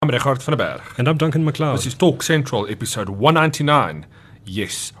Richard van der Berg. And I'm Duncan McLeod. This is Talk Central, episode 199.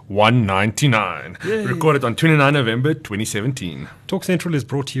 Yes, 199. Yay. Recorded on 29 November 2017. Talk Central is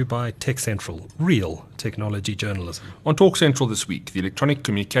brought to you by Tech Central, real technology journalism. On Talk Central this week, the Electronic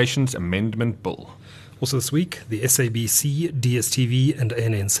Communications Amendment Bill. Also this week, the SABC, DSTV and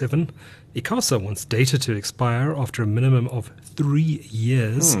ANN7. ICASA wants data to expire after a minimum of 3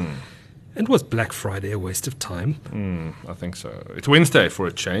 years. And was Black Friday a waste of time? I think so. It's Wednesday for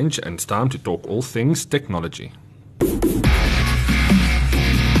a change, and it's time to talk all things technology.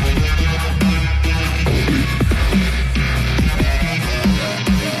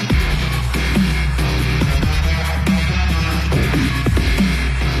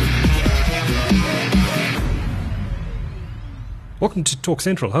 Welcome to Talk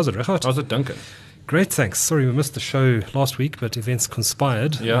Central. How's it, Richard? How's it, Duncan? Great, thanks. Sorry we missed the show last week, but events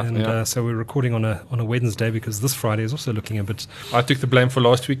conspired. So we're recording on a Wednesday because this Friday is also looking a bit... I took the blame for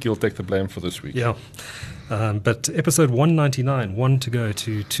last week, you'll take the blame for this week. Yeah. But episode 199, 1 to go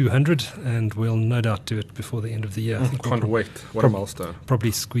to 200, and we'll no doubt do it before the end of the year. I can't wait. What a milestone.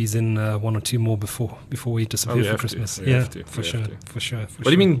 Probably squeeze in one or two more before we disappear for Christmas. For sure. What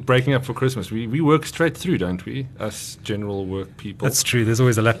do you mean breaking up for Christmas? We work straight through, don't we? Us general work people. That's true. There's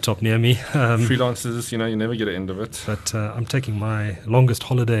always a laptop near me. Freelancers, you never get an end of it. But I'm taking my longest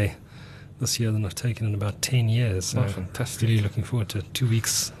holiday this year than I've taken in about 10 years. So fantastic. Really looking forward to 2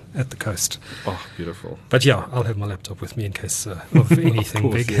 weeks at the coast. Oh, beautiful. But yeah, I'll have my laptop with me in case of anything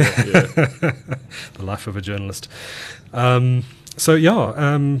of course, big. Yeah. The life of a journalist.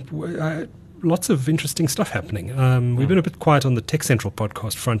 Lots of interesting stuff happening. We've been a bit quiet on the Tech Central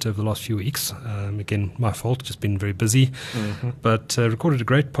podcast front over the last few weeks. Again, my fault, just been very busy. But recorded a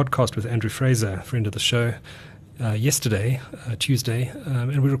great podcast with Andrew Fraser, a friend of the show, yesterday, Tuesday.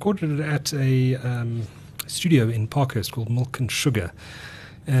 And we recorded it at a studio in Parkhurst called Milk and Sugar.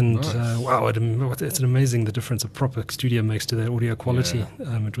 And nice. It's amazing the difference a proper studio makes to their audio quality.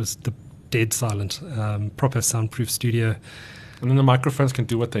 Yeah. It was dead silent, proper soundproof studio. And then the microphones can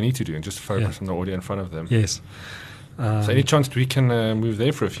do what they need to do and just focus on the audio in front of them. Yes. So any chance we can move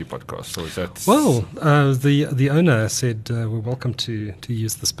there for a few podcasts? Or is that... Well, the owner said we're welcome to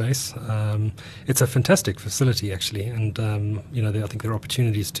use the space. It's a fantastic facility, actually. And, I think there are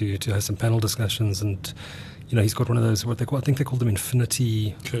opportunities to have some panel discussions. And, he's got one of those, I think they call them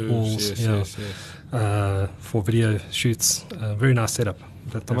infinity walls. Yes. For video shoots. Very nice setup.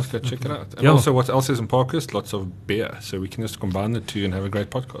 I must go check it out. And also, what else is in Parkhurst? Lots of beer. So we can just combine the two and have a great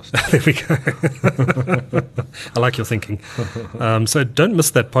podcast. There we go. I like your thinking. So don't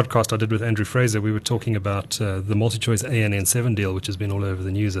miss that podcast I did with Andrew Fraser. We were talking about the MultiChoice ANN7 deal, which has been all over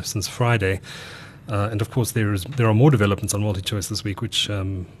the news since Friday. And of course, there are more developments on MultiChoice this week, which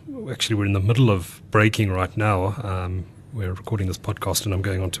actually we're in the middle of breaking right now. We're recording this podcast and I'm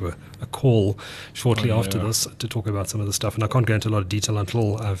going on to a call shortly after this to talk about some of the stuff. And I can't go into a lot of detail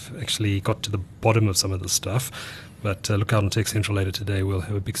until I've actually got to the bottom of some of this stuff. But look out on Tech Central later today. We'll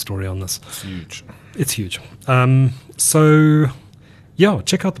have a big story on this. It's huge. Check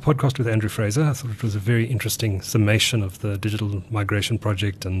out the podcast with Andrew Fraser. I thought it was a very interesting summation of the digital migration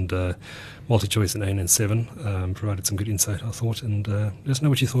project and MultiChoice and ANN7. Provided some good insight, I thought. And let us know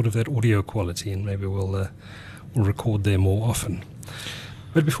what you thought of that audio quality, and maybe we'll record there more often.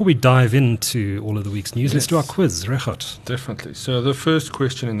 But before we dive into all of the week's news, let's do our quiz, Richard. Definitely. So the first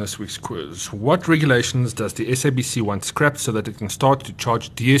question in this week's quiz: what regulations does the SABC want scrapped so that it can start to charge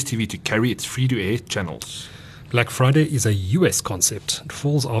DSTV to carry its free-to-air channels? Black Friday is a US concept. It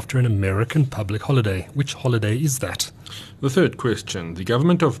falls after an American public holiday. Which holiday is that? The third question: the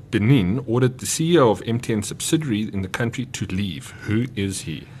government of Benin ordered the CEO of MTN subsidiary in the country to leave. Who is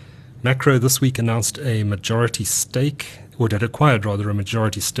he? Macro this week announced a majority stake, or had acquired rather a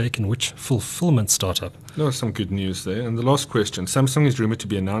majority stake in which fulfillment startup? There was some good news there. And the last question: Samsung is rumored to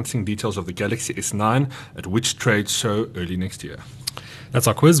be announcing details of the Galaxy S9 at which trade show early next year? That's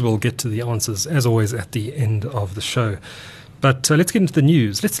our quiz. We'll get to the answers, as always, at the end of the show. But let's get into the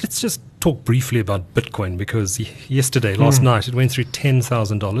news. Let's just talk briefly about Bitcoin, because last night, it went through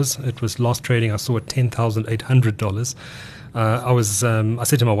 $10,000. It was last trading, I saw at $10,800. I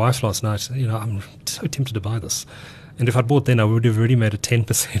said to my wife last night, I'm so tempted to buy this. And if I'd bought then, I would have already made a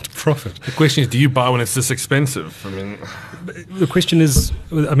 10% profit. The question is, do you buy when it's this expensive? The question is,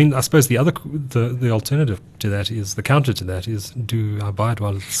 I suppose the alternative to that is, the counter to that is, do I buy it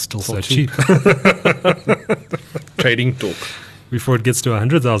while it's still so cheap? Trading talk. Before it gets to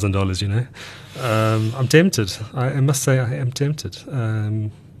 $100,000, I'm tempted. I must say I am tempted.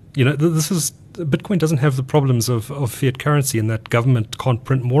 Bitcoin doesn't have the problems of fiat currency in that government can't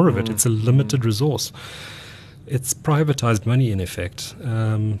print more of it. It's a limited resource. it's privatized money in effect.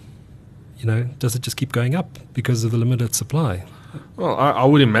 Does it just keep going up because of the limited supply? Well, I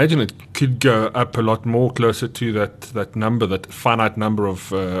would imagine it could go up a lot more, closer to that number, that finite number of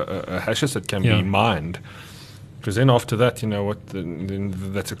hashes that can be mined. Because then after that, then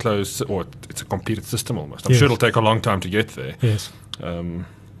that's a closed, or it's a completed system almost. I'm sure it'll take a long time to get there. Yes.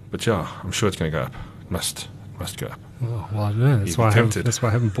 But yeah, I'm sure it's going to go up. It must go up. Oh, well, I don't know. That's why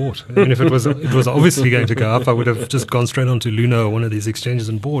I haven't bought. I mean, if it was obviously going to go up, I would have just gone straight onto Luna or one of these exchanges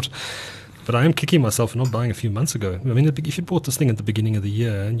and bought. But I am kicking myself for not buying a few months ago. I mean, if you bought this thing at the beginning of the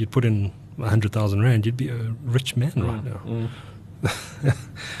year and you'd put in 100,000 Rand, you'd be a rich man right now.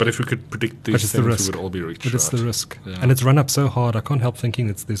 But if we could predict these things, we would all be rich. But it's the risk. Yeah. And it's run up so hard, I can't help thinking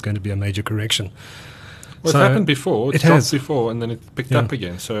there's going to be a major correction. Well, it's happened before. It dropped before, and then it picked up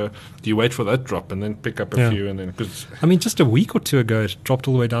again. So do you wait for that drop and then pick up a few? And then, I mean, just a week or two ago, it dropped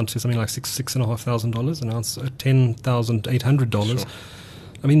all the way down to something like $6,500, and now it's $10,800. Sure.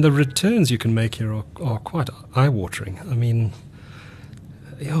 I mean, the returns you can make here are quite eye-watering. I mean,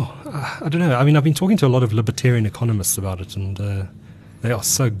 I don't know. I mean, I've been talking to a lot of libertarian economists about it, and they are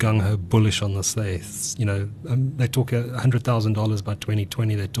so gung-ho bullish on this. They talk $100,000 by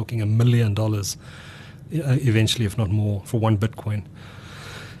 2020. They're talking $1 million eventually, if not more, for one Bitcoin.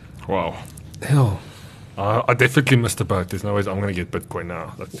 Wow. Hell. I definitely missed the boat. There's no way I'm going to get Bitcoin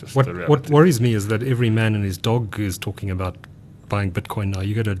now. That's just the reality. What worries me is that every man and his dog is talking about buying Bitcoin now.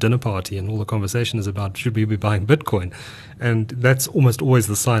 You go to a dinner party and all the conversation is about, should we be buying Bitcoin? And that's almost always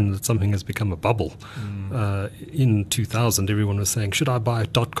the sign that something has become a bubble. In 2000, everyone was saying, should I buy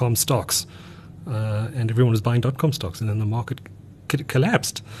 .com stocks? And everyone was buying .com stocks, and then the market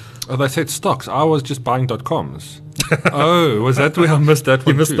collapsed. Oh, they said stocks. I was just buying .coms. Oh, was that where I missed that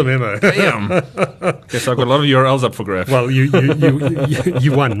one? You missed the memo. Damn. Yes, I've got a lot of URLs up for grabs. Well,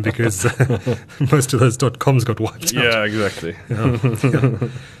 you won because most of those .coms got wiped out. Yeah, exactly.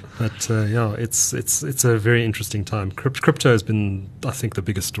 But it's a very interesting time. Crypto has been, I think, the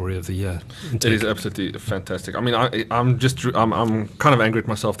biggest story of the year. It is absolutely fantastic. I mean, I'm kind of angry at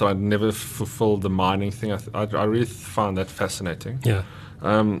myself that I never fulfilled the mining thing. I really found that fascinating. Yeah.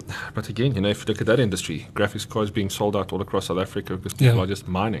 But again, if you look at that industry, graphics cards being sold out all across South Africa because people are just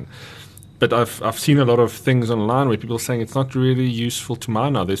mining. But I've seen a lot of things online where people are saying it's not really useful to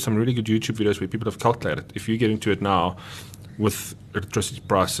mine now. There's some really good YouTube videos where people have calculated. If you get into it now, with electricity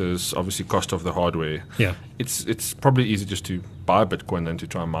prices, obviously cost of the hardware, it's probably easier just to buy Bitcoin than to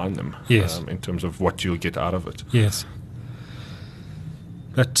try and mine them. Yes. In terms of what you'll get out of it. Yes.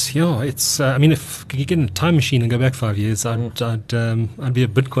 But it's. I mean, if you get in a time machine and go back 5 years, I'd be a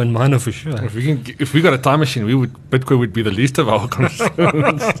Bitcoin miner for sure. If we got a time machine, Bitcoin would be the least of our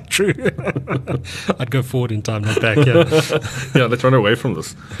concerns. True. I'd go forward in time, not back. Yeah. Let's run away from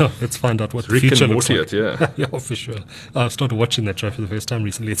this. Let's find out what the future looks like. Yeah, for sure. I've started watching that show for the first time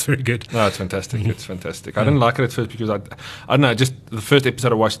recently. It's very good. No, it's fantastic. It's fantastic. I didn't like it at first because I don't know. Just the first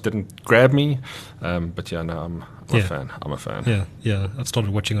episode I watched didn't grab me. But I'm a fan. I'm a fan. Yeah. I've started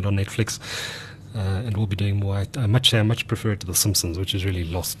watching it on Netflix, and we'll be doing more. I much prefer it to The Simpsons, which is really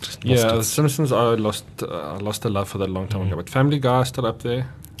lost. The Simpsons, I lost a love for that a long time ago. But Family Guy is still up there.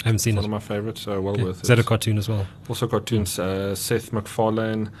 I haven't seen it. One of my favorites, so worth it. Is that a cartoon as well? Also cartoons. Seth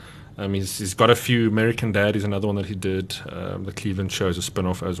MacFarlane. He's got a few. American Dad is another one that he did. The Cleveland Show is a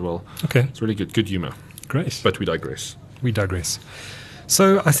spin-off as well. Okay. It's really good humor. Great. But we digress.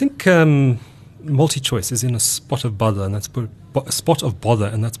 So I think MultiChoice is in a spot of bother, and that's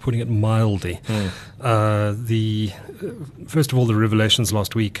putting it mildly. First of all, the revelations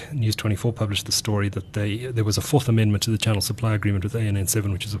last week, News24 published the story that there was a fourth amendment to the channel supply agreement with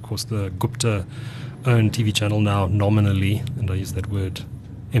ANN7, which is of course the Gupta-owned TV channel, now nominally, and I use that word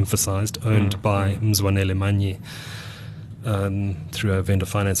emphasized, owned by Mzwanele Manyi through a vendor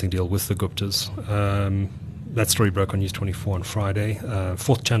financing deal with the Guptas. That story broke on News24 on Friday.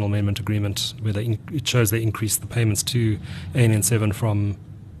 Fourth channel amendment agreement where it shows they increased the payments to ANN7 from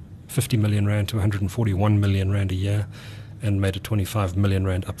 50 million Rand to 141 million Rand a year, and made a 25 million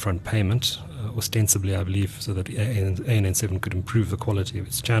Rand upfront payment, ostensibly, I believe, so that ANN7 could improve the quality of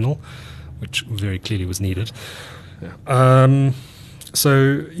its channel, which very clearly was needed. Yeah.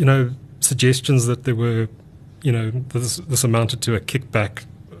 So, suggestions that there were, this amounted to a kickback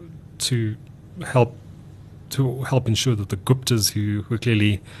to help ensure that the Guptas, who were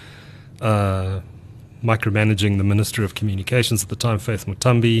clearly micromanaging the Minister of Communications at the time, Faith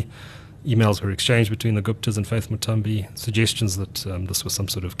Mutambi, emails were exchanged between the Guptas and Faith Mutambi, suggestions that this was some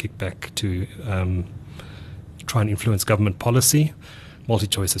sort of kickback to try and influence government policy.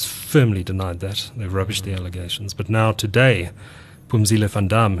 MultiChoice has firmly denied that. They've rubbished the allegations. But now today, Phumzile van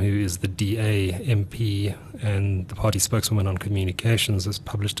Dam, who is the DA MP and the party spokeswoman on communications, has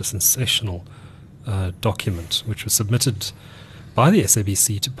published a sensational document which was submitted by the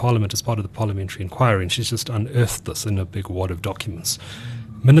SABC to Parliament as part of the parliamentary inquiry, and she's just unearthed this in a big wad of documents.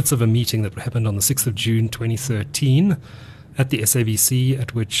 Minutes of a meeting that happened on the 6th of June 2013 at the SABC,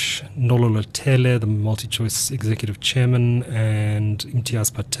 at which Nololo Tele, the MultiChoice executive chairman, and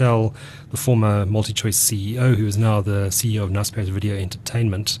Imtiaz Patel, the former MultiChoice CEO, who is now the CEO of Naspers Video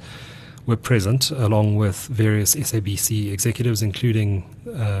Entertainment, were present, along with various SABC executives, including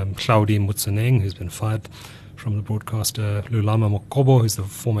Hlaudi Motsoeneng, who's been fired from the broadcaster, Lulama Mokobo, who's the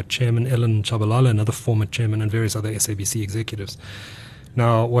former chairman, Ellen Chabalala, another former chairman, and various other SABC executives.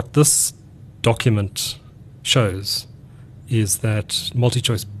 Now, what this document shows is that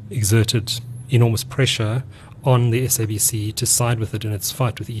MultiChoice exerted enormous pressure on the SABC to side with it in its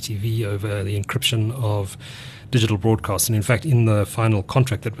fight with ETV over the encryption of digital broadcasts. And in fact, in the final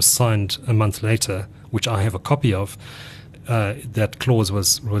contract that was signed a month later, which I have a copy of, that clause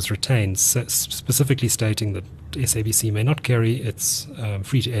was retained, specifically stating that SABC may not carry its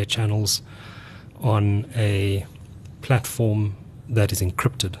free-to-air channels on a platform that is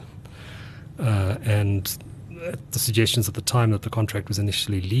encrypted. And the suggestions at the time that the contract was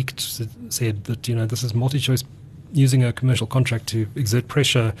initially leaked said that, this is MultiChoice using a commercial contract to exert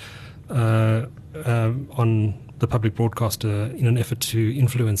pressure on the public broadcaster in an effort to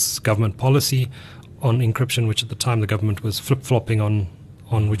influence government policy on encryption, which at the time the government was flip-flopping on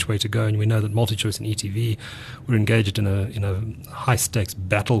which way to go. And we know that MultiChoice and ETV were engaged in a high-stakes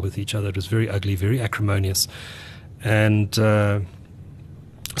battle with each other. It was very ugly, very acrimonious. And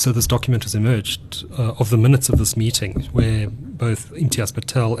so this document has emerged of the minutes of this meeting, where both Imtiaz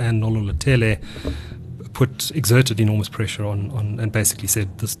Patel and Nololo Tele exerted enormous pressure on and basically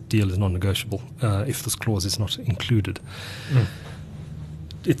said this deal is non-negotiable if this clause is not included.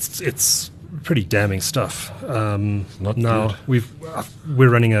 It's pretty damning stuff. Now we're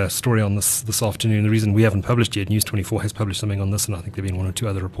running a story on this afternoon. The reason we haven't published yet, News 24 has published something on this, and I think there have been one or two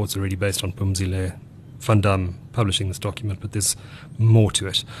other reports already based on Phumzile van Dam publishing this document, but there's more to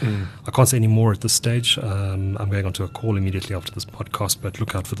it. I can't say any more at this stage. I'm going on to a call immediately after this podcast, but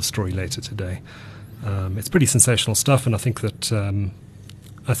look out for the story later today. It's pretty sensational stuff, and I think that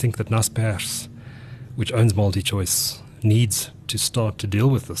Naspers, which owns MultiChoice, needs to start to deal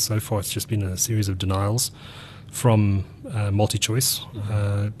with this. So far, it's just been a series of denials from MultiChoice,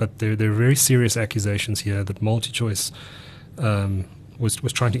 but there are very serious accusations here that MultiChoice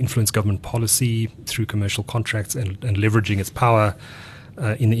was trying to influence government policy through commercial contracts and leveraging its power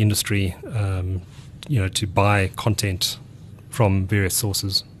in the industry, to buy content from various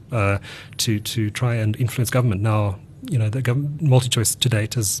sources to try and influence government. Now, the MultiChoice to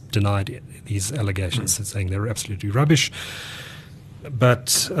date has denied these allegations, saying they're absolutely rubbish.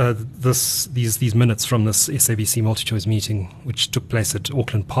 But these minutes from this SABC MultiChoice meeting, which took place at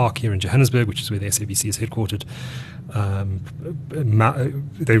Auckland Park here in Johannesburg, which is where the SABC is headquartered,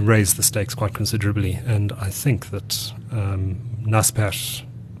 they raised the stakes quite considerably. And I think that Naspers,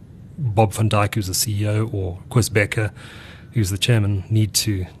 Bob van Dijk, who's the CEO, or Koos Becker, who's the chairman, need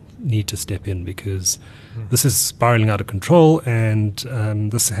to step in, because this is spiraling out of control, and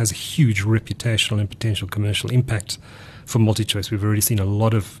this has a huge reputational and potential commercial impact for MultiChoice. We've already seen a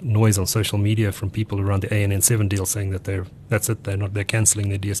lot of noise on social media from people around the ANN7 deal saying that they're cancelling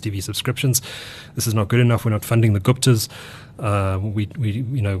their DSTV subscriptions. This is not good enough. We're not funding the Guptas. We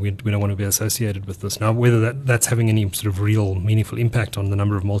don't want to be associated with this. Now, whether that's having any sort of real meaningful impact on the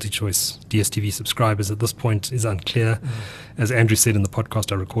number of MultiChoice DSTV subscribers at this point is unclear. As Andrew said in the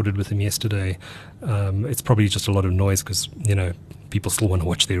podcast I recorded with him yesterday, it's probably just a lot of noise because, people still want to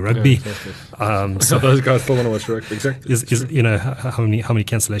watch their rugby. Yeah, exactly. So those guys still want to watch rugby. Exactly. How many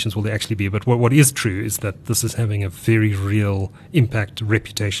cancellations will there actually be? But what is true is that this is having a very real impact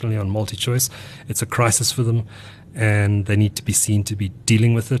reputationally on MultiChoice. It's a crisis for them, and they need to be seen to be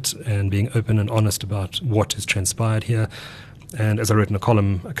dealing with it and being open and honest about what has transpired here. And as I wrote in a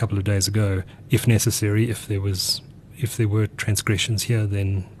column a couple of days ago, if necessary, if there were transgressions here,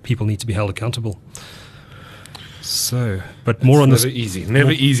 then people need to be held accountable. So, but more on this.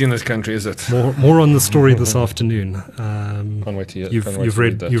 Never easy in this country, is it? More on the story this afternoon. Can't wait to hear. You've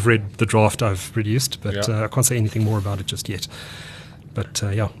read the draft I've produced, but I can't say anything more about it just yet. But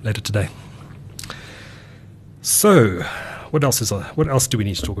later today. So, what else do we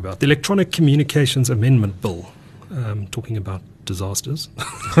need to talk about? The Electronic Communications Amendment Bill. Talking about disasters,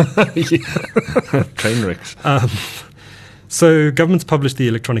 train wrecks. So government's published the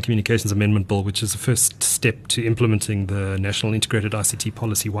Electronic Communications Amendment Bill, which is the first step to implementing the National Integrated ICT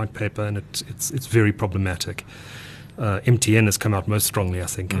Policy White Paper, and it's very problematic. MTN has come out most strongly, I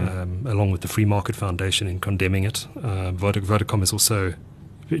think, along with the Free Market Foundation in condemning it. Vodacom is also,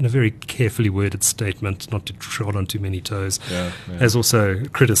 in a very carefully worded statement, not to trod on too many toes, has also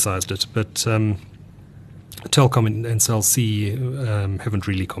criticized it. But Telkom and Cell C haven't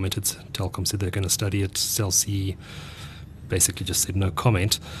really commented. Telkom said they're going to study it. Cell C basically just said no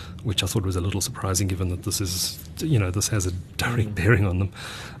comment, which I thought was a little surprising given that this is, this has a direct bearing on them.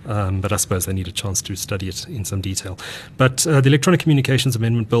 But I suppose they need a chance to study it in some detail. But the Electronic Communications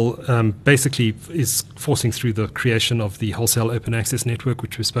Amendment Bill basically is forcing through the creation of the Wholesale Open Access Network,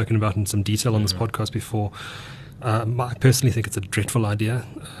 which we've spoken about in some detail on this podcast before. I personally think it's a dreadful idea.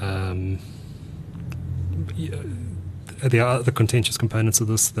 There are other contentious components of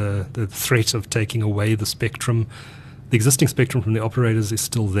this. The threat of taking away the spectrum. The existing spectrum from the operators is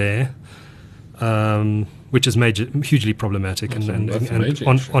still there, which is hugely problematic and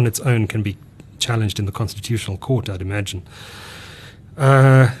on its own can be challenged in the Constitutional Court, I'd imagine.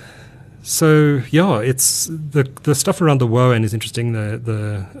 So it's the stuff around the WOAN is interesting.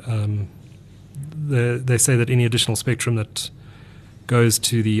 They say that any additional spectrum that goes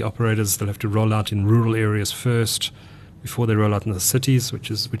to the operators, they'll have to roll out in rural areas first before they roll out in the cities,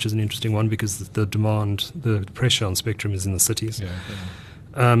 which is an interesting one because the pressure on spectrum is in the cities.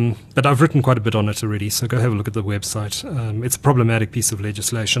 But I've written quite a bit on it already, so go have a look at the website. It's a problematic piece of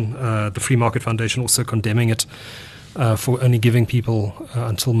legislation. The Free Market Foundation also condemning it for only giving people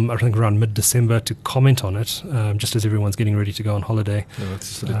until I think around mid-December to comment on it, just as everyone's getting ready to go on holiday.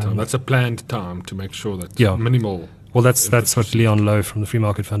 That's a planned time to make sure that minimal. Well, that's what Leon Lowe from the Free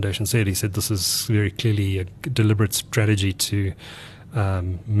Market Foundation said. He said this is very clearly a deliberate strategy to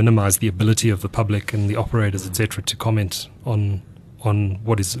minimize the ability of the public and the operators, etc., to comment on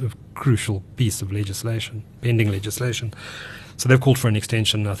what is a crucial piece of legislation, pending legislation. So they've called for an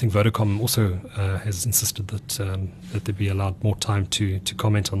extension. I think Vodacom also has insisted that they be allowed more time to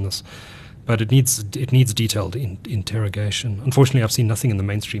comment on this. But it needs detailed interrogation. Unfortunately, I've seen nothing in the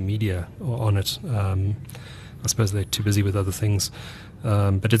mainstream media on it. I suppose they're too busy with other things,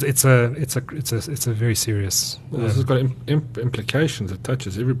 but it's a very serious. Well, this has got implications. It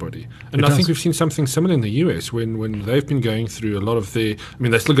touches everybody, and I think we've seen something similar in the US when they've been going through a lot of they're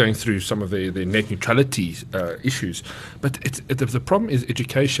still going through some of their net neutrality issues, but the problem is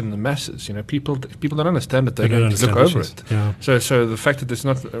education in the masses. People don't understand that they're going to look over it. Yeah. So the fact that it's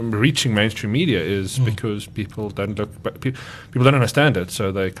not reaching mainstream media is because people don't look, but people don't understand it,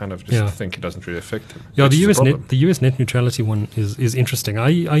 so they kind of just think it doesn't really affect them. Yeah, the US net neutrality one is interesting. I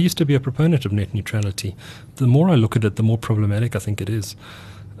used to be a proponent of net neutrality. The more I look at it, the more problematic I think it is.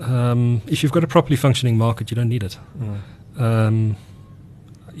 If you've got a properly functioning market, you don't need it. I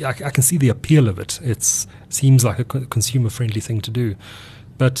can see the appeal of it. It seems like a consumer-friendly thing to do.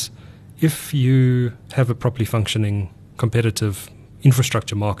 But if you have a properly functioning, competitive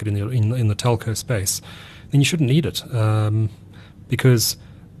infrastructure market in the telco space, then you shouldn't need it. Because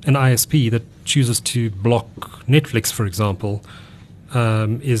an ISP that chooses to block Netflix, for example,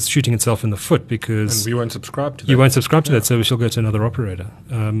 is shooting itself in the foot because... And we won't subscribe to that. You won't subscribe to that service, you'll go to another operator.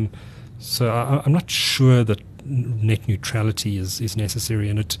 So I'm not sure that net neutrality is necessary,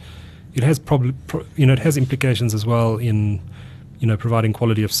 and it has it has implications as well in providing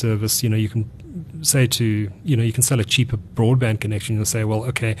quality of service. You can say you can sell a cheaper broadband connection and say, well,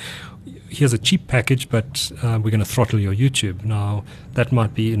 okay, here's a cheap package, but we're going to throttle your YouTube. Now, that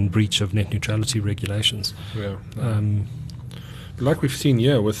might be in breach of net neutrality regulations. Yeah. Like we've seen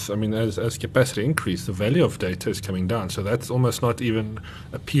here as capacity increase, the value of data is coming down. So that's almost not even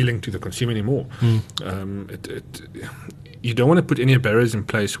appealing to the consumer anymore. You don't want to put any barriers in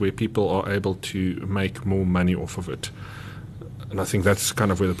place where people are able to make more money off of it. And I think that's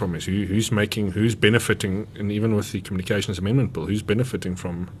kind of where the problem is. Who's benefiting, and even with the Communications Amendment Bill, who's benefiting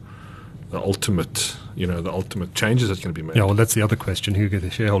from the ultimate changes that's going to be made? Yeah, well, that's the other question. Who the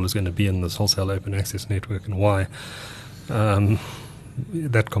shareholders going to be in this wholesale open access network and why?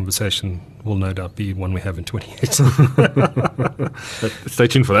 That conversation will no doubt be one we have in 28. Stay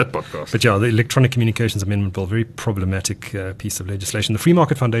tuned for that podcast. But yeah, the Electronic Communications Amendment Bill, very problematic piece of legislation. The Free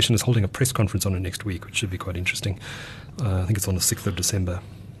Market Foundation is holding a press conference on it next week, which should be quite interesting. I think it's on the 6th of December.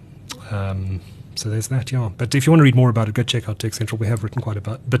 So there's that, yeah. But if you want to read more about it, go check out Tech Central. We have written quite a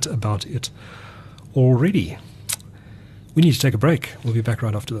bit about it already. We need to take a break. We'll be back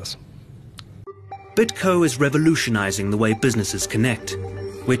right after this. BitCo is revolutionizing the way businesses connect.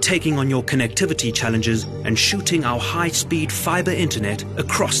 We're taking on your connectivity challenges and shooting our high-speed fiber internet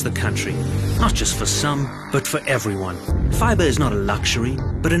across the country. Not just for some, but for everyone. Fiber is not a luxury,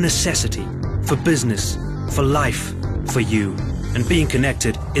 but a necessity. For business, for life, for you. and being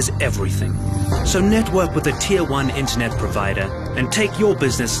connected is everything. So network with a Tier 1 internet provider and take your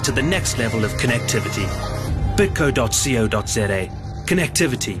business to the next level of connectivity. Bitco.co.za.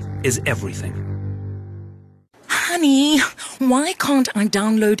 Connectivity is everything. Honey, why can't I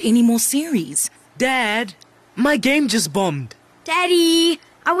download any more series? Dad, my game just bombed. Daddy,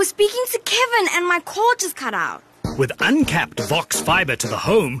 I was speaking to Kevin and my call just cut out. With uncapped Vox Fiber to the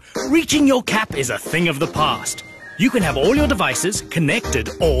home, reaching your cap is a thing of the past. You can have all your devices connected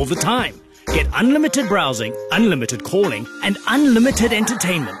all the time. Get unlimited browsing, unlimited calling, and unlimited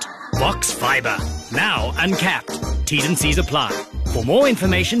entertainment. Vox Fiber. Now uncapped. T's and C's apply. For more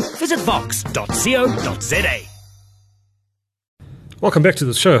information, visit vox.co.za. Welcome back to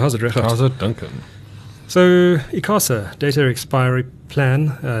the show. How's it, Richard? How's it, Duncan? So, ICASA data expiry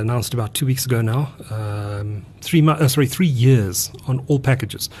plan announced about 2 weeks ago now. 3 years on all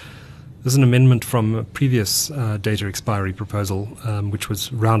packages. This is an amendment from a previous data expiry proposal, which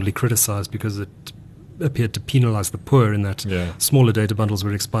was roundly criticized because it appeared to penalize the poor in that smaller data bundles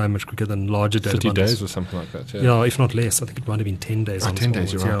would expire much quicker than larger data 30 bundles. 30 days or something like that, Yeah, if not less. I think it might have been 10 days. 10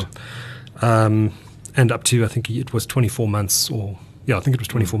 days, you're right. Yeah. And up to, I think it was 24 months or... Yeah, I think it was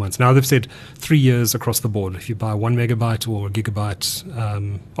 24 months. Now they've said 3 years across the board. If you buy 1 megabyte or a gigabyte,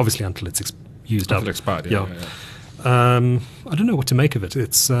 obviously until it's used up. Until expired, yeah. I don't know what to make of it.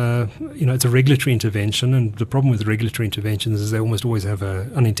 It's it's a regulatory intervention, and the problem with regulatory interventions is they almost always have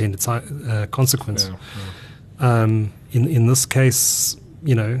an unintended consequence. In this case,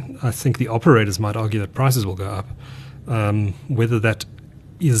 I think the operators might argue that prices will go up. Whether that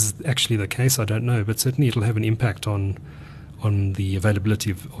is actually the case, I don't know, but certainly it'll have an impact on the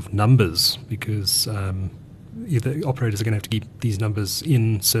availability of numbers, because the operators are going to have to keep these numbers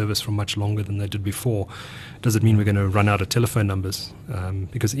in service for much longer than they did before. Does it mean we're going to run out of telephone numbers?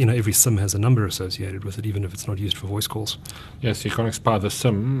 Because every SIM has a number associated with it, even if it's not used for voice calls. Yes, you can't expire the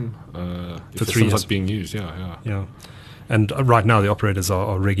SIM if the 3 SIM's years. not being used. Yeah. And right now the operators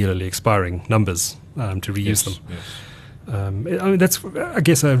are regularly expiring numbers to reuse them. Yes. That's, I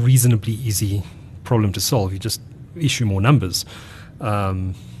guess, a reasonably easy problem to solve. You just issue more numbers.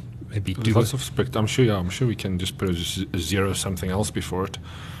 Maybe There's lots of I'm sure we can just put a zero something else before it.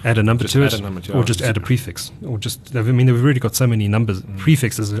 Add a number Just to add it, a number to it, or just add a prefix, or just. I mean, they've already got so many numbers,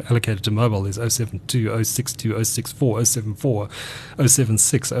 prefixes allocated to mobile. There's 072, 062, 064, 074,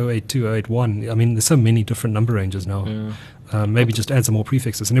 076, 082, 081. I mean, there's so many different number ranges now. Maybe just add some more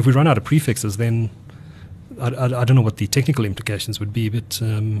prefixes. And if we run out of prefixes, then I don't know what the technical implications would be, but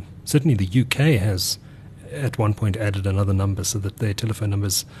certainly the UK has at one point added another number so that their telephone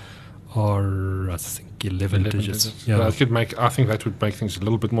numbers are, I think, 11 digits. Yeah. I think that would make things a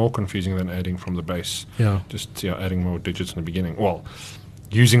little bit more confusing than adding from the base. Yeah. Just adding more digits in the beginning. Well,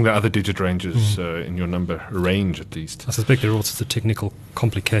 using the other digit ranges in your number range at least. I suspect there are all sorts of technical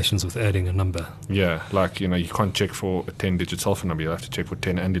complications with adding a number. Yeah, like, you can't check for a 10-digit cell phone number. You'll have to check for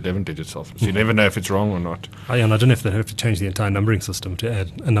 10 and 11-digit cell phone. So you never know if it's wrong or not. And I don't know if they have to change the entire numbering system to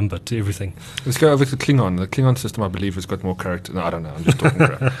add a number to everything. Let's go over to Klingon. The Klingon system, I believe, has got more character. No, I don't know. I'm just talking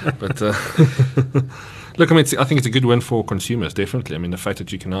crap. But look, I mean, I think it's a good win for consumers, definitely. I mean, the fact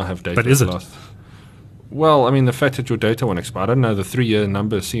that you can now have data. But is it? Well, I mean, the fact that your data won't expire, I don't know, the 3-year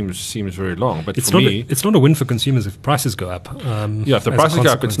number seems very long. But It's for not me, it's not a win for consumers if prices go up. if the as a prices go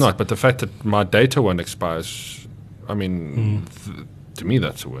up, it's consequence. not. But the fact that my data won't expire is, I mean, to me,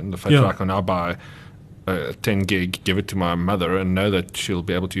 that's a win. The fact that I can now buy 10 gig, give it to my mother, and know that she'll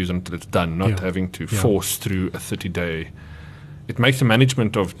be able to use it until it's done, not having to force through a 30-day. It makes the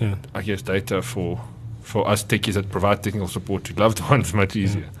management of, I guess, data for us techies that provide technical support to loved ones much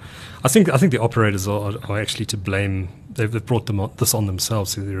easier. I think the operators are actually to blame. They've brought this on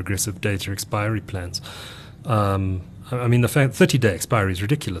themselves through their aggressive data expiry plans. I mean, the fact 30-day expiry is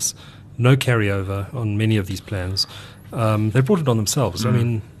ridiculous. No carryover on many of these plans. They brought it on themselves. I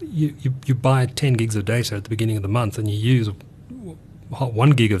mean, you buy 10 gigs of data at the beginning of the month and you use 1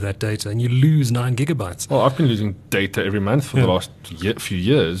 gig of that data and you lose 9 gigabytes. Well, I've been losing data every month for the last few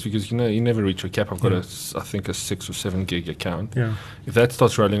years because, you never reach your cap. I've got I think a 6 or 7 gig account. Yeah. If that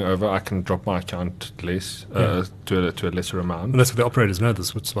starts rolling over, I can drop my account less to a lesser amount. And that's what the operators know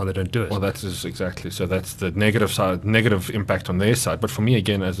this, which is why they don't do it. Well, that is exactly. So that's the negative impact on their side. But for me,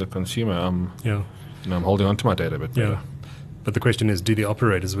 again, as a consumer, I'm holding on to my data a bit better. But the question is, do the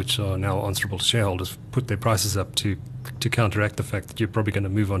operators, which are now answerable to shareholders, put their prices up to counteract the fact that you're probably going to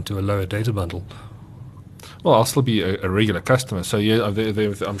move on to a lower data bundle? Well, I'll still be a regular customer. So,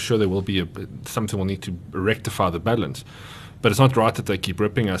 I'm sure there will be something will need to rectify the balance. But it's not right that they keep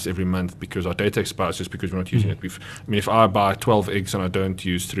ripping us every month because our data expires just because we're not using it. If I buy 12 eggs and I don't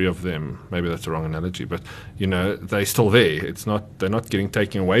use 3 of them, maybe that's the wrong analogy, but they're still there. They're not getting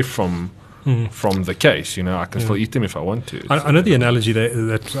taken away from the case. I can still eat them if I want to. I know the analogy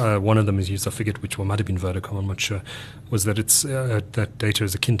that one of them is used, I forget which one, might have been Vodacom, I'm not sure, was that it's that data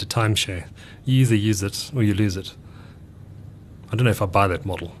is akin to timeshare. You either use it or you lose it. I don't know if I buy that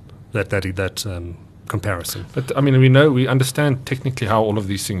model, that comparison. But we understand technically how all of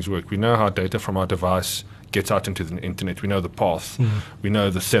these things work. We know how data from our device gets out into the internet. We know the path. We know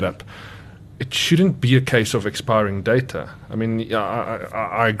the setup. It shouldn't be a case of expiring data.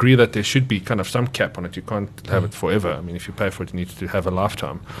 I agree that there should be kind of some cap on it. You can't have it forever. If you pay for it, you need to have a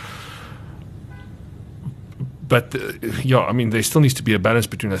lifetime. But there still needs to be a balance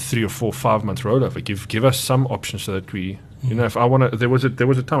between a 3 or 4, 5 month rollover. Give us some options so that we, if I want to. There was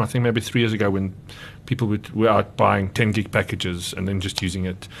a time, I think maybe 3 years ago, when people were out buying 10 gig packages and then just using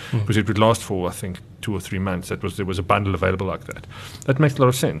it because it would last for, I think, 2 or 3 months. There was a bundle available like that. That makes a lot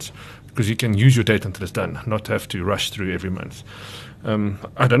of sense because you can use your data until it's done, not have to rush through every month.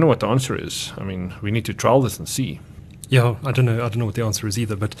 I don't know what the answer is. We need to trial this and see. Yeah, I don't know what the answer is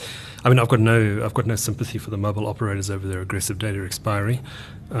either. But I've got no sympathy for the mobile operators over their aggressive data expiry,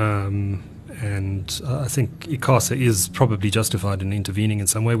 and I think ICASA is probably justified in intervening in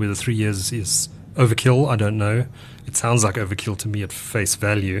some way. Whether 3 years is overkill, I don't know. It sounds like overkill to me at face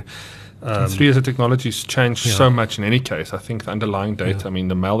value. 3 years of technology's changed so much in any case. I think the underlying data,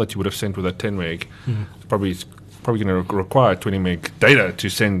 the mail that you would have sent with a 10 meg, probably going to require 20 meg data to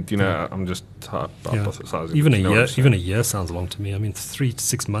send. I'm just hypothesizing. Even a year sounds long to me. 3 to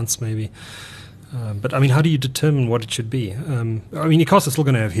 6 months maybe. But how do you determine what it should be? ICASA is still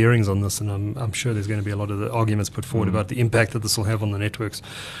going to have hearings on this, and I'm sure there's going to be a lot of the arguments put forward about the impact that this will have on the networks.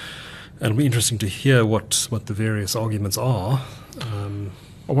 And it'll be interesting to hear what the various arguments are.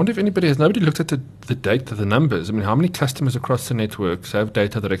 I wonder if nobody looked at the data, the numbers. How many customers across the networks have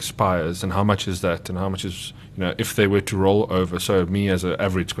data that expires, and how much is that, and how much is, if they were to roll over. So me as an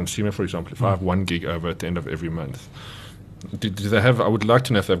average consumer, for example, if I have 1 gig over at the end of every month, do they have, I would like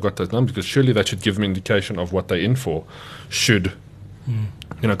to know if they've got those numbers, because surely that should give them an indication of what they're in for,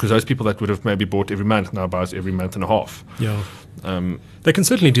 because those people that would have maybe bought every month now buys every month and a half. Yeah. They can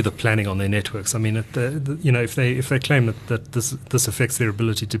certainly do the planning on their networks. If they claim that this affects their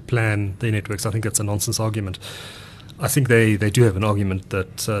ability to plan their networks, I think that's a nonsense argument. I think they do have an argument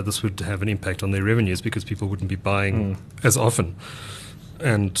that this would have an impact on their revenues because people wouldn't be buying as often,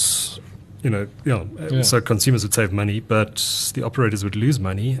 and so consumers would save money, but the operators would lose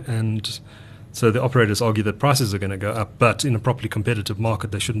money, and so the operators argue that prices are going to go up. But in a properly competitive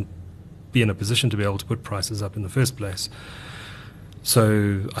market, they shouldn't be in a position to be able to put prices up in the first place.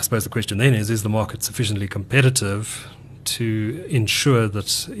 So I suppose the question then is the market sufficiently competitive to ensure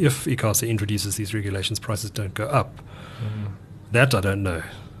that if ICASA introduces these regulations, prices don't go up? That I don't know.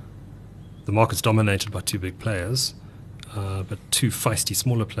 The market's dominated by 2 big players, but 2 feisty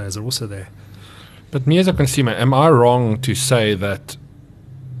smaller players are also there. But me as a consumer, am I wrong to say that,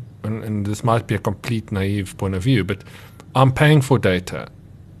 and this might be a complete naive point of view, but I'm paying for data.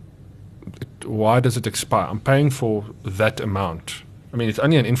 Why does it expire? I'm paying for that amount. It's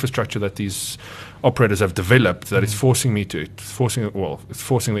only an infrastructure that these operators have developed that is forcing the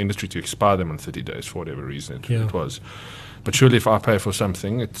industry to expire them in 30 days for whatever reason it was. But surely if I pay for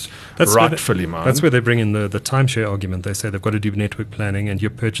something, that's rightfully mine. That's where they bring in the timeshare argument. They say they've got to do network planning, and you're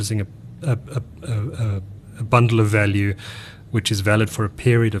purchasing a bundle of value which is valid for a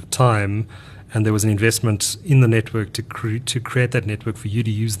period of time, and there was an investment in the network to create that network for you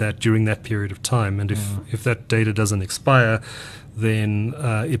to use that during that period of time. And if that data doesn't expire, then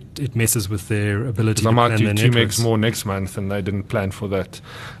it messes with their ability to plan their networks. I might do 2 megs more next month, and they didn't plan for that.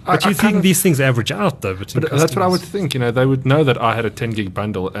 But you think these things average out, though? But that's what I would think. They would know that I had a 10 gig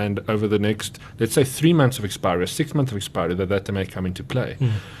bundle, and over the next, let's say, 3 months of expiry, or 6 months of expiry, that may come into play.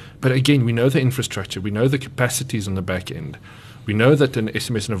 But again, we know the infrastructure, we know the capacities on the back end. We know that an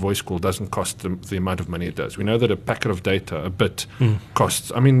SMS and a voice call doesn't cost the amount of money it does. We know that a packet of data, a bit,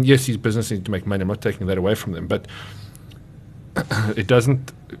 costs. Yes, these businesses need to make money. I'm not taking that away from them, but it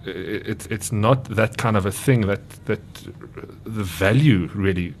doesn't. It's not that kind of a thing that the value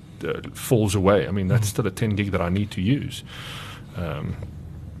really falls away. That's still a 10 gig that I need to use.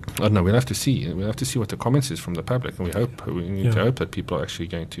 I don't know. We'll have to see. We'll have to see what the comments is from the public, and we need to hope that people are actually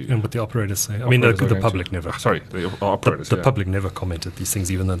going to. And what the operators say. The public never. Sorry, the operators. The public never commented these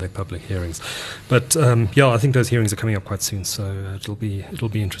things, even though they're public hearings. But I think those hearings are coming up quite soon, so it'll be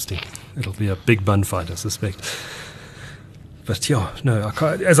interesting. It'll be a big bun fight, I suspect. But yeah, no,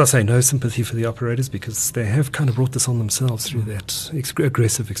 as I say, no sympathy for the operators because they have kind of brought this on themselves through that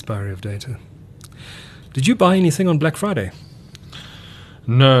aggressive expiry of data. Did you buy anything on Black Friday?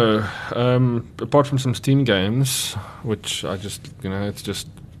 No, apart from some Steam games, which I just, it's just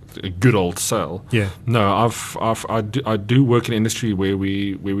a good old sale. Yeah. No, I do work in an industry where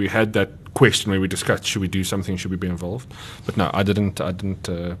we had that question where we discussed should we do something, should we be involved? But no, I didn't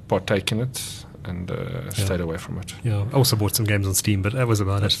partake in it and stayed away from it. Yeah, I also bought some games on Steam, but that was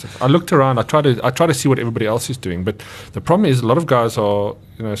about it. I looked around. I try to see what everybody else is doing, but the problem is a lot of guys are,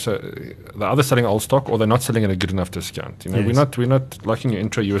 so they're either selling old stock or they're not selling at a good enough discount. Yes. We're not like in your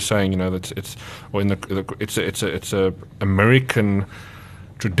intro you were saying, that it's a American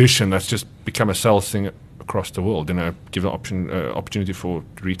tradition that's just become a sales thing across the world. Give an opportunity for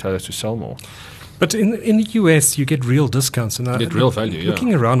retailers to sell more. But in the US, you get real discounts. And you get real value,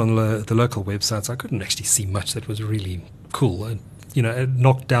 Looking around on the local websites, I couldn't actually see much that was really cool.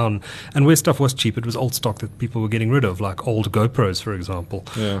 Knocked down. And where stuff was cheap, it was old stock that people were getting rid of, like old GoPros, for example.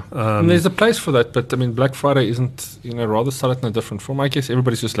 Yeah. And there's a place for that, but Black Friday isn't, rather sell it in a different form. I guess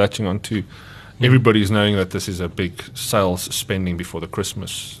everybody's just latching on to everybody's knowing that this is a big sales spending before the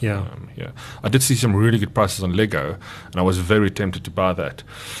Christmas. Yeah. I did see some really good prices on Lego, and I was very tempted to buy that.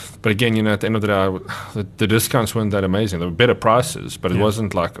 But again, at the end of the day, the discounts weren't that amazing. They were better prices, but it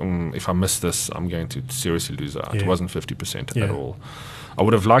wasn't like, if I miss this, I'm going to seriously lose out. It wasn't 50% at all. I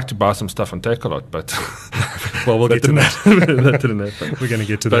would have liked to buy some stuff on Takealot, but well, we'll get to that. That didn't happen. We're going to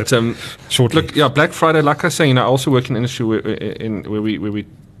get to that shortly. Look, Black Friday, like I say, I also work in an industry where we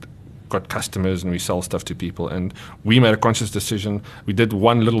got customers and we sell stuff to people, and we made a conscious decision. We did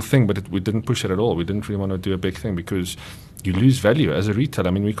one little thing, but we didn't push it at all. We didn't really want to do a big thing because you lose value as a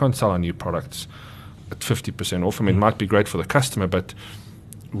retailer. We can't sell our new products at 50% off. It might be great for the customer, but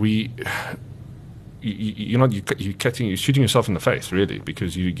you're shooting yourself in the face, really,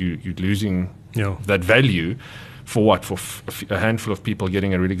 because you're losing that value for what? For a handful of people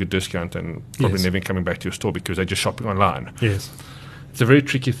getting a really good discount and probably never coming back to your store because they're just shopping online. Yes. It's a very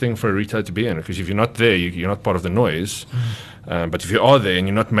tricky thing for a retailer to be in, because if you're not there, you're not part of the noise. But if you are there and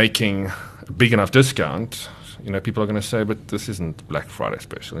you're not making a big enough discount, people are going to say, but this isn't Black Friday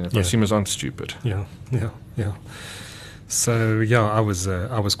special. Consumers aren't stupid. Yeah. So, I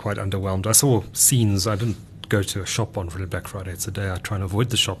was quite underwhelmed. I saw scenes. I didn't go to a shop on really Black Friday. It's a day I try and avoid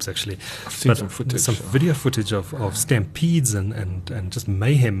the shops, actually. I've seen some footage. Some video footage of stampedes and just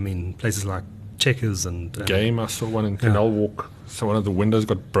mayhem in places like Checkers and Game. I saw one in Canal Walk. So one of the windows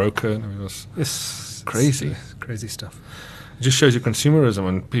got broken. It was crazy. Crazy stuff. It just shows you consumerism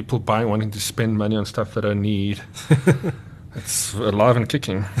and people wanting to spend money on stuff they don't need. It's alive and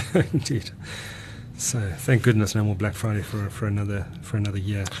kicking. Indeed. So thank goodness no more Black Friday for another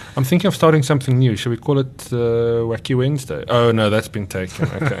year. I'm thinking of starting something new. Should we call it Wacky Wednesday? Oh no, that's been taken.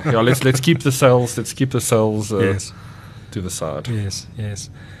 Okay. Let's keep the sales. Let's keep the sales to the side. Yes.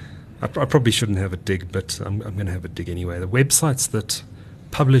 I probably shouldn't have a dig, but I'm going to have a dig anyway. The websites that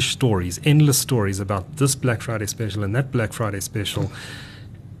publish stories, endless stories about this Black Friday special and that Black Friday special,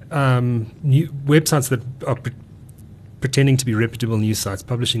 new websites that are pretending to be reputable news sites,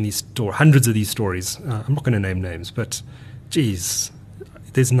 publishing hundreds of these stories. I'm not going to name names, but geez,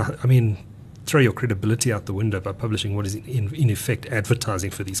 throw your credibility out the window by publishing what is in effect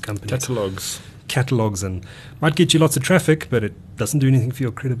advertising for these companies. Catalogs and might get you lots of traffic, but it doesn't do anything for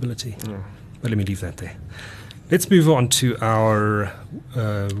your credibility. But let me leave that there. Let's move on to our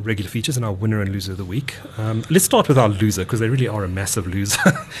regular features and our winner and loser of the week. Let's start with our loser, because they really are a massive loser.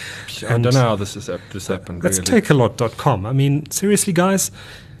 I don't know how this happened. That's Takealot.com. Seriously, guys,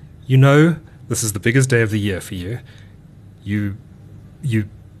 this is the biggest day of the year for you. You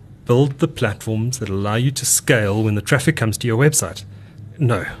build the platforms that allow you to scale when the traffic comes to your website.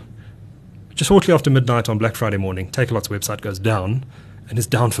 No. Just shortly after midnight on Black Friday morning, Takealot's website goes down, and is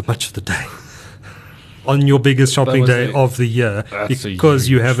down for much of the day. On your biggest shopping day of the year, because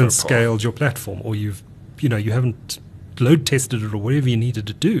you haven't scaled your platform, or you haven't load tested it, or whatever you needed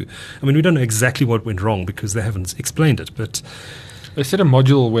to do. We don't know exactly what went wrong because they haven't explained it, but they said a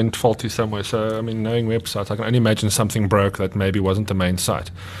module went faulty somewhere. So knowing websites, I can only imagine something broke that maybe wasn't the main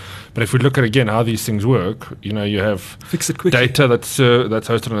site. But if we look at again how these things work, you have fix it quickly. Data that's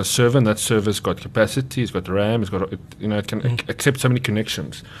hosted on a server, and that server's got capacity, it's got RAM, it can accept so many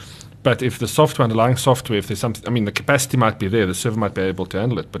connections. But if the underlying software, if there's something, the capacity might be there, the server might be able to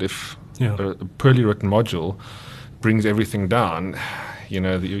handle it. But if a poorly written module brings everything down,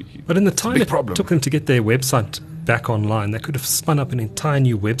 but in the time it took them to get their website back online, they could have spun up an entire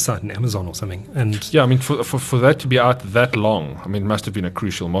new website in Amazon or something. And yeah, I mean, for that to be out that long, I mean, it must have been a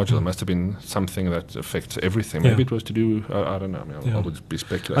crucial module. It must have been something that affects everything. Maybe it was to do, I don't know. I mean, I would be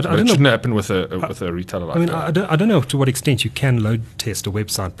speculating. But it shouldn't happen with a retailer like that. I don't know to what extent you can load test a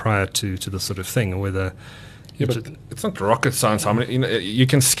website prior to this sort of thing, or whether... Yeah, but it's not rocket science. I mean, you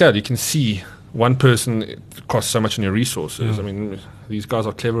can scale, you can see one person, it costs so much in your resources. I mean, these guys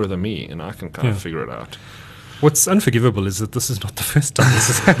are cleverer than me, and I can kind of figure it out. What's unforgivable is that this is not the first time this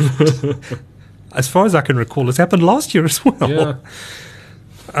has happened. As far as I can recall, it's happened last year as well.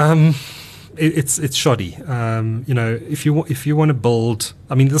 Yeah. It's shoddy. If you want to build,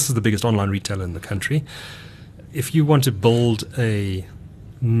 I mean, this is the biggest online retailer in the country. If you want to build a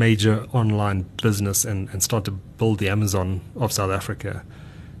major online business and start to build the Amazon of South Africa,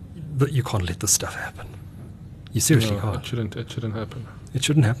 that you can't let this stuff happen. You seriously can't. It shouldn't happen. It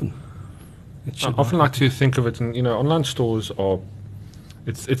shouldn't happen. I often like to think of it, and online stores are.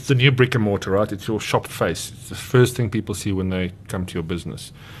 It's the new brick and mortar, right? It's your shop face. It's the first thing people see when they come to your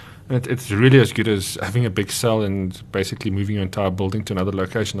business. And it's really as good as having a big cell and basically moving your entire building to another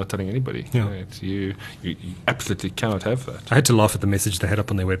location, not telling anybody. Yeah. You absolutely cannot have that. I had to laugh at the message they had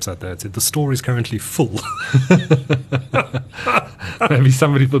up on their website there. It said, the store is currently full. Maybe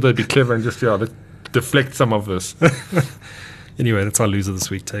somebody thought they'd be clever and just, let's deflect some of this. Anyway, that's our loser this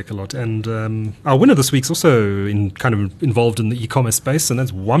week, Takealot. And our winner this week's also involved in the e-commerce space, and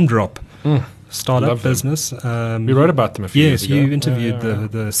that's OneDrop. Startup business. We wrote about them a few years ago. Yes, you interviewed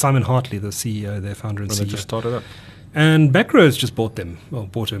the Simon Hartley, the CEO, their founder and CEO. They just started up. And Macro's just bought them,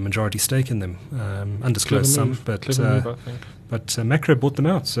 bought a majority stake in them. Undisclosed sum, but move, I think. But Macro bought them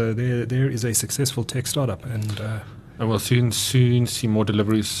out. So there is a successful tech startup. And we'll soon see more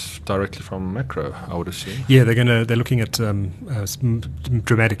deliveries directly from Macro, I would assume. Yeah, they're looking at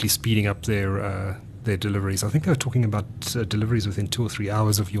dramatically speeding up their deliveries. I think they were talking about deliveries within 2 or 3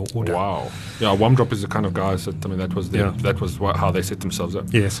 hours of your order. Wow. Yeah, OneDrop is the kind of guys that, that was how they set themselves up.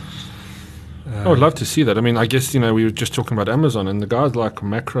 Yes. I would love to see that. I mean, I guess, we were just talking about Amazon, and the guys like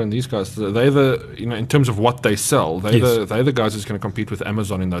Macro and these guys, they're in terms of what they sell, they're the guys that's going to compete with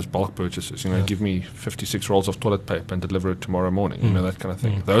Amazon in those bulk purchases. Give me 56 rolls of toilet paper and deliver it tomorrow morning, that kind of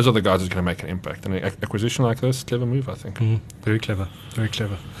thing. Those are the guys that's going to make an impact. And an acquisition like this, clever move, I think. Very clever. Very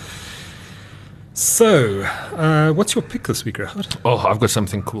clever. So, what's your pick this week, Regardt? Oh, I've got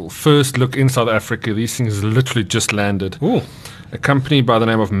something cool. First look in South Africa. These things literally just landed. Ooh. A company by the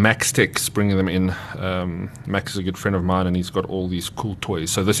name of Maxtech is bringing them in. Max is a good friend of mine, and he's got all these cool toys.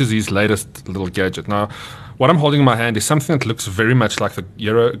 So this is his latest little gadget. Now, what I'm holding in my hand is something that looks very much like the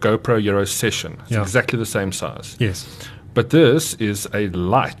GoPro Euro Session. It's exactly the same size. Yes. But this is a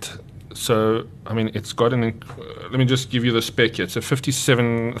light. So, I mean, it's got let me just give you the spec here. It's a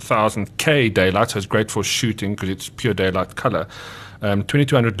 57,000K daylight, so it's great for shooting because it's pure daylight color.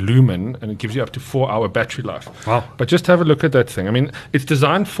 2200 lumen, and it gives you up to 4-hour battery life. Wow. But just have a look at that thing. I mean, it's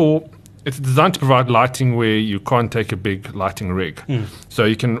designed to provide lighting where you can't take a big lighting rig. So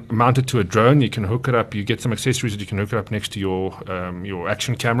you can mount it to a drone, you can hook it up, you get some accessories that you can hook it up next to your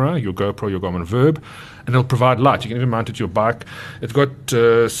action camera, your GoPro, your Garmin Verb, and it'll provide light. You can even mount it to your bike. It's got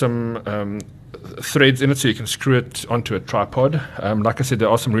some threads in it so you can screw it onto a tripod. Like I said, there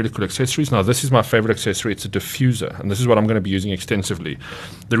are some really cool accessories. Now, this is my favorite accessory. It's a diffuser, and this is what I'm going to be using extensively.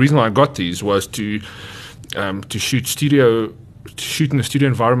 The reason why I got these was to shoot in a studio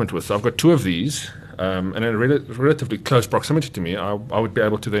environment with. So I've got 2 of these, and in a relatively close proximity to me, I would be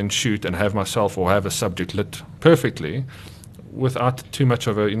able to then shoot and have myself or have a subject lit perfectly without too much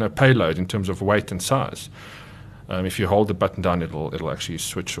of a payload in terms of weight and size. If you hold the button down, it'll actually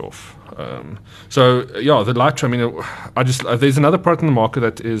switch off. The Lytra. I mean, there's another product in the market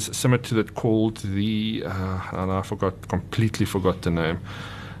that is similar to that called the. I completely forgot the name.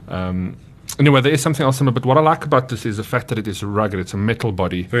 Anyway, there is something else similar. But what I like about this is the fact that it is rugged. It's a metal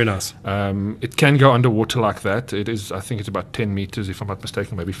body. Very nice. It can go underwater like that. It is. I think it's about 10 meters, if I'm not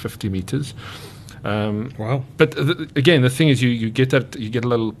mistaken, maybe 50 meters. Wow! But again, the thing is, you get a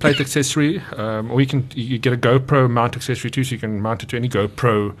little plate accessory, or you get a GoPro mount accessory too, so you can mount it to any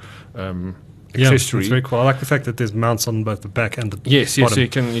GoPro accessory. Yeah, that's very cool. I like the fact that there's mounts on both the back and the bottom. Yes, so you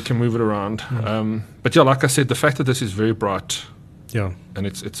can move it around. But yeah, like I said, the fact that this is very bright, and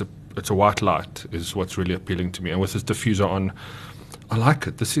it's a white light is what's really appealing to me. And with this diffuser on, I like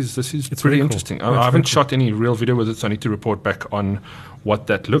it. This is It's pretty really cool. interesting. Yeah, I it's haven't very shot any real video with it, so I need to report back on what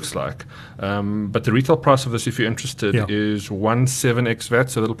that looks like. But the retail price of this, if you're interested, is 17 ex VAT,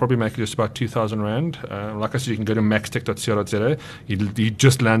 so that'll probably make it just about 2,000 Rand. Like I said, you can go to maxtech.co.za. He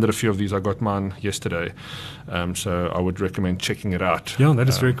just landed a few of these. I got mine yesterday, so I would recommend checking it out. Yeah, that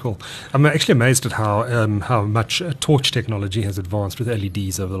is very cool. I'm actually amazed at how much torch technology has advanced with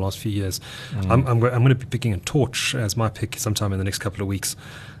LEDs over the last few years. I'm going to be picking a torch as my pick sometime in the next couple of weeks.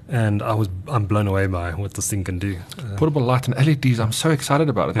 And I'm blown away by what this thing can do. Portable light and LEDs, I'm so excited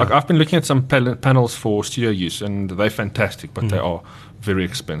about it. Like I've been looking at some panels for studio use, and they're fantastic, but they are very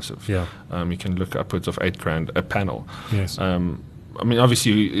expensive. Yeah. You can look upwards of $8,000 a panel. Yes. I mean,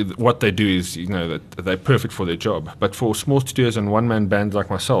 obviously, what they do is, that they're perfect for their job. But for small studios and one-man bands like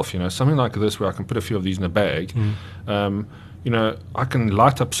myself, something like this where I can put a few of these in a bag, I can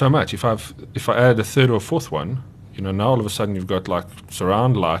light up so much. If I add a third or a fourth one, now all of a sudden you've got like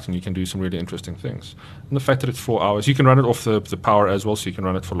surround light and you can do some really interesting things. And the fact that it's 4 hours, you can run it off the power as well, so you can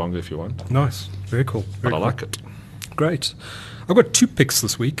run it for longer if you want. Nice. Very cool. But I like it. Great. I've got 2 picks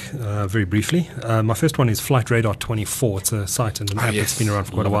this week, very briefly. My first one is Flight Radar 24. It's a site and an app that's been around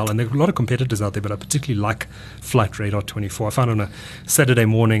for quite a while, and there are a lot of competitors out there, but I particularly like Flight Radar 24. I found on a Saturday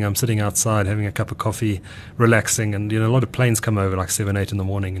morning, I'm sitting outside having a cup of coffee, relaxing, and a lot of planes come over like 7, 8 in the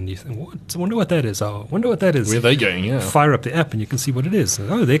morning, and you think, I wonder what that is. Oh, I wonder what that is. Where are they going? Yeah. Fire up the app and you can see what it is.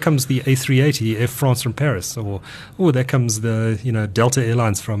 Oh, there comes the A380 Air France from Paris, or there comes the Delta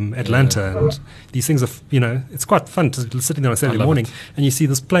Airlines from Atlanta, and these things are it's quite fun to sitting there on a Saturday morning and you see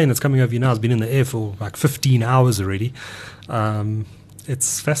this plane that's coming over you now has been in the air for like 15 hours already.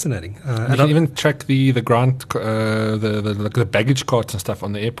 It's fascinating. And you can even track the ground, the baggage carts and stuff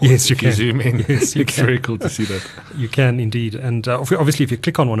on the airport. Yes, you can. Zoom in. Yes, you it's can. very cool to see that. You can indeed, and obviously, if you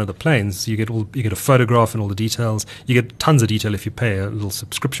click on one of the planes, you get a photograph and all the details. You get tons of detail if you pay a little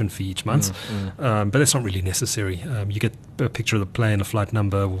subscription fee each month, but that's not really necessary. You get a picture of the plane, a flight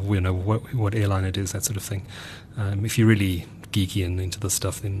number, what airline it is, that sort of thing. If you're really geeky and into this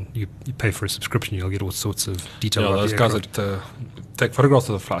stuff, then you pay for a subscription. You'll get all sorts of detail. Yeah, those guys that take photographs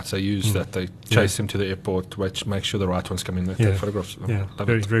of the flights, they use that. They chase them to the airport, make sure the right ones come in. They take photographs of them. Yeah,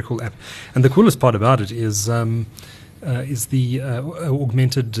 very cool app. And the coolest part about it is the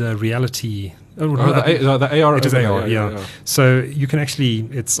augmented reality. The AR. It is AR, yeah. So you can actually,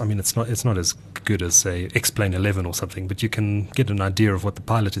 it's not as good as say X-Plane 11 or something, but you can get an idea of what the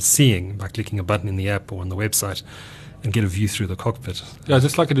pilot is seeing by clicking a button in the app or on the website, and get a view through the cockpit. Yeah,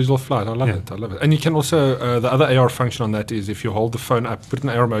 just like a digital flight. I love it. And you can also, the other AR function on that is if you hold the phone up, put it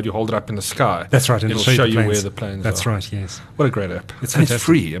in AR mode, you hold it up in the sky. That's right. And it'll show you where the planes are. That's right, yes. What a great app. It's and fantastic. It's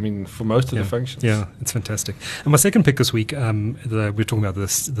free, for most of the functions. Yeah, it's fantastic. And my second pick this week, we're talking about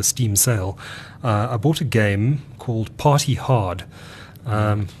the Steam sale. I bought a game called Party Hard.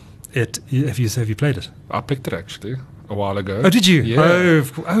 Have you played it? I picked it actually a while ago. Oh, did you? Yeah.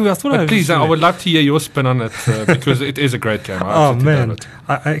 I thought. Please, I would love to hear your spin on it because it is a great game. Oh man,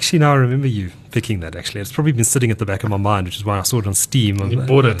 I actually now remember you picking that. Actually, it's probably been sitting at the back of my mind, which is why I saw it on Steam. You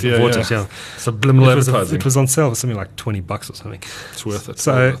bought it, yeah. Subliminal advertising. It was on sale for something like $20 or something. It's worth it.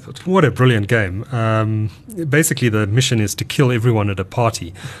 So, what a brilliant game! Basically, the mission is to kill everyone at a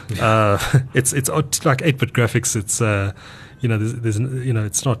party. It's like 8-bit graphics. It's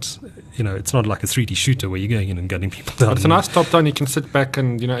it's not like a 3D shooter where you're going in and gunning people down. But it's a nice top down. You can sit back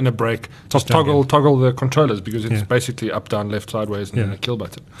and in a break just toggle the controllers because it's basically up, down, left, sideways, and then a kill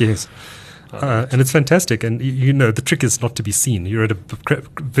button. Yes. And it's fantastic, and the trick is not to be seen. You're at a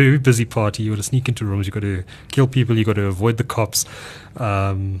very busy party. You got to sneak into rooms. You got to kill people. You got to avoid the cops.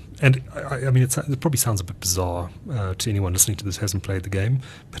 And I mean, it probably sounds a bit bizarre to anyone listening to this who hasn't played the game,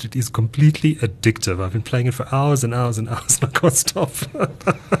 but it is completely addictive. I've been playing it for hours and hours and hours, and I can't stop.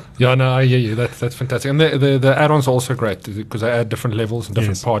 Yeah, no, I hear you. That's fantastic. And the add-ons are also great because they add different levels and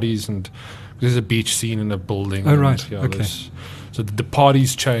different parties. And there's a beach scene in a building. Oh, right. Okay. So the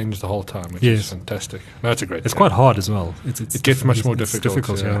parties change the whole time, which is fantastic. No, it's a great game. Quite hard as well. It gets much more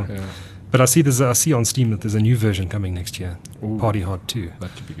difficult. Yeah. But I see on Steam that there's a new version coming next year, Party Hard 2.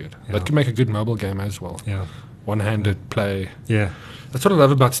 That could be good. Yeah. That could make a good mobile game as well. Yeah. One-handed play. Yeah. That's what I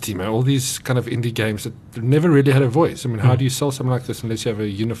love about Steam. All these kind of indie games that never really had a voice. I mean, how do you sell something like this unless you have a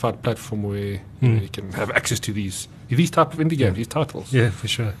unified platform where you can have access to these type of indie games, these titles? Yeah, for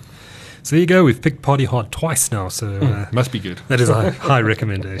sure. So there you go. We've picked Party Hard twice now, so must be good. That is a high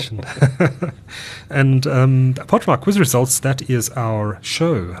recommendation. And apart from our quiz results, that is our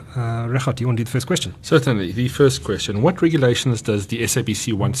show. Regardt, do you want to do the first question? Certainly. The first question: what regulations does the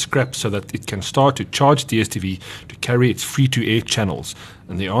SABC want scrapped so that it can start to charge DStv to carry its free-to-air channels?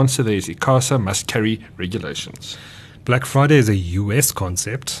 And the answer there is ICASA must carry regulations. Black Friday is a US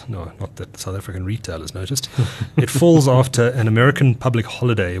concept. No, not that South African retailers noticed. It falls after an American public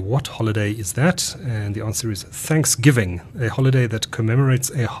holiday. What holiday is that? And the answer is Thanksgiving, a holiday that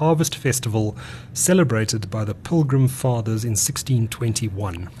commemorates a harvest festival celebrated by the Pilgrim Fathers in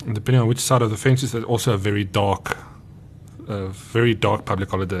 1621. And depending on which side of the fence is, there's also a very dark public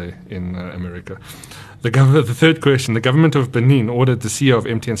holiday in America. The third question, the government of Benin ordered the CEO of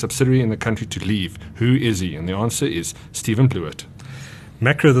MTN subsidiary in the country to leave. Who is he? And the answer is Stephen Blewett.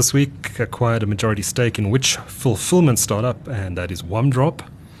 Macro this week acquired a majority stake in which fulfillment startup? And that is Wamdrop.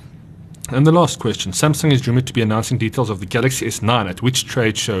 And the last question, Samsung is rumored to be announcing details of the Galaxy S9 at which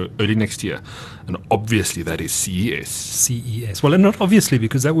trade show early next year? And obviously that is CES. CES. Well, and not obviously,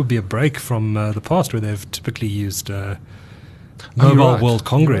 because that would be a break from the past where they've typically used Mobile World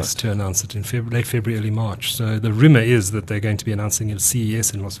Congress to announce it in late February, early March. So the rumor is that they're going to be announcing it at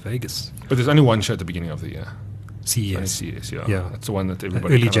CES in Las Vegas. But there's only one show at the beginning of the year. CES. CES, yeah. Yeah. That's the one that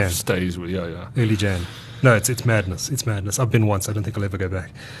everybody Early kind Jan. of stays with. Yeah. Early Jan. No, it's madness. It's madness. I've been once. I don't think I'll ever go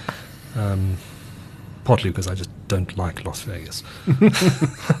back. Partly because I just don't like Las Vegas.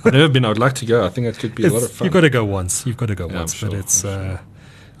 I've never been. I would like to go. I think it could be a lot of fun. You've got to go once. But sure, it's, I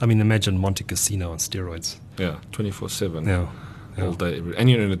mean, imagine Monte Casino on steroids. Yeah, 24/7. Yeah. All day. And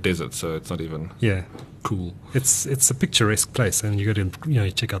you're in a desert, so it's not even cool. It's a picturesque place, and you go to you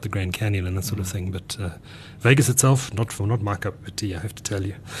check out the Grand Canyon and that sort of thing. But Vegas itself, not my cup of tea, I have to tell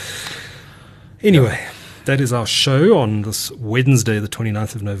you. Anyway, that is our show on this Wednesday, the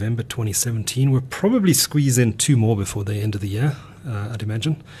 29th of November, 2017. We'll probably squeeze in 2 more before the end of the year, I'd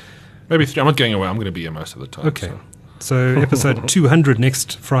imagine. Maybe 3. I'm not going away. I'm going to be here most of the time. Okay. So episode 200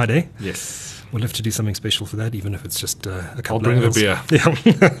 next Friday. Yes. We'll have to do something special for that, even if it's just a couple I'll bring of hours. the beer. Yeah.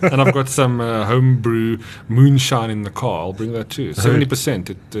 And I've got some homebrew moonshine in the car. I'll bring that too.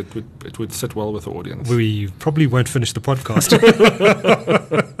 70%. It would sit well with the audience. We probably won't finish the podcast.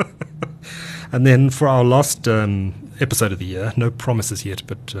 And then for our last episode of the year, no promises yet,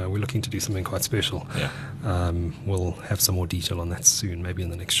 but we're looking to do something quite special. Yeah. We'll have some more detail on that soon, maybe in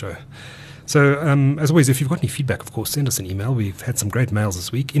the next show. So, as always, if you've got any feedback, of course, send us an email. We've had some great mails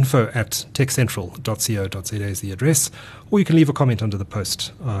this week. info@techcentral.co.za is the address. Or you can leave a comment under the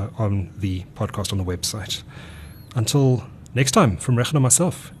post on the podcast on the website. Until next time, from Rechen and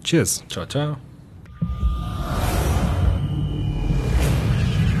myself, cheers. Ciao, ciao.